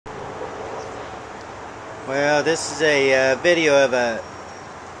Well, this is a video of a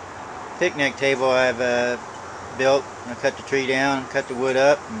picnic table I've built. I cut the tree down, cut the wood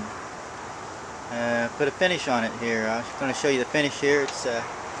up, and put a finish on it here. I'm just going to show you the finish here. It's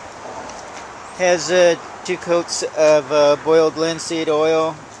has 2 coats of boiled linseed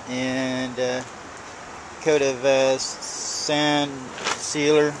oil and a coat of sand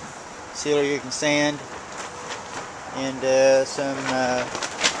sealer you can sand, and some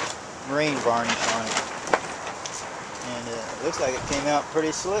marine varnish on it. And it looks like it came out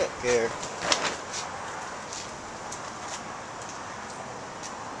pretty slick there.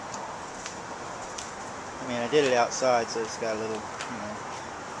 I mean, I did it outside, so it's got a little,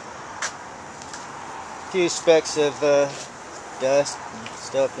 few specks of dust and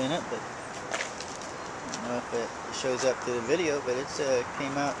stuff in it, but I don't know if it shows up to the video, but it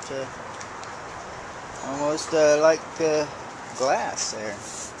came out almost like glass there.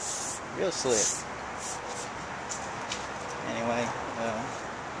 Real slick. Anyway,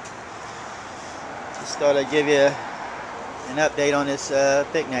 just thought I'd give you an update on this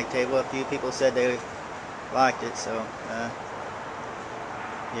picnic table. A few people said they liked it, so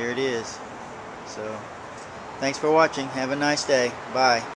here it is. So thanks for watching. Have a nice day. Bye.